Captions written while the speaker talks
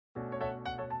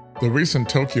The recent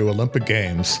Tokyo Olympic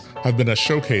Games have been a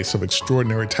showcase of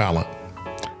extraordinary talent.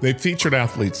 They've featured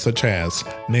athletes such as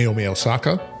Naomi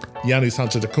Osaka, Giannis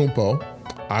Antetokounmpo,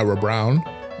 Ira Brown,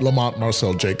 Lamont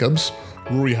Marcel Jacobs,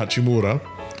 Rui Hachimura,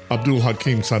 Abdul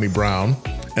Hakim Sunny Brown,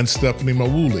 and Stephanie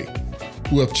Mawuli,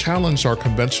 who have challenged our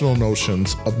conventional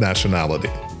notions of nationality.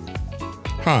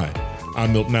 Hi,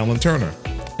 I'm Milton Allen Turner,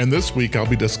 and this week I'll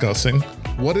be discussing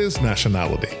what is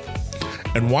nationality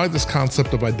and why this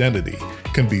concept of identity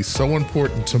can be so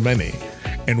important to many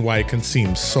and why it can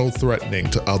seem so threatening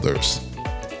to others.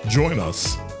 Join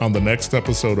us on the next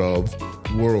episode of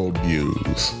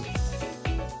Worldviews.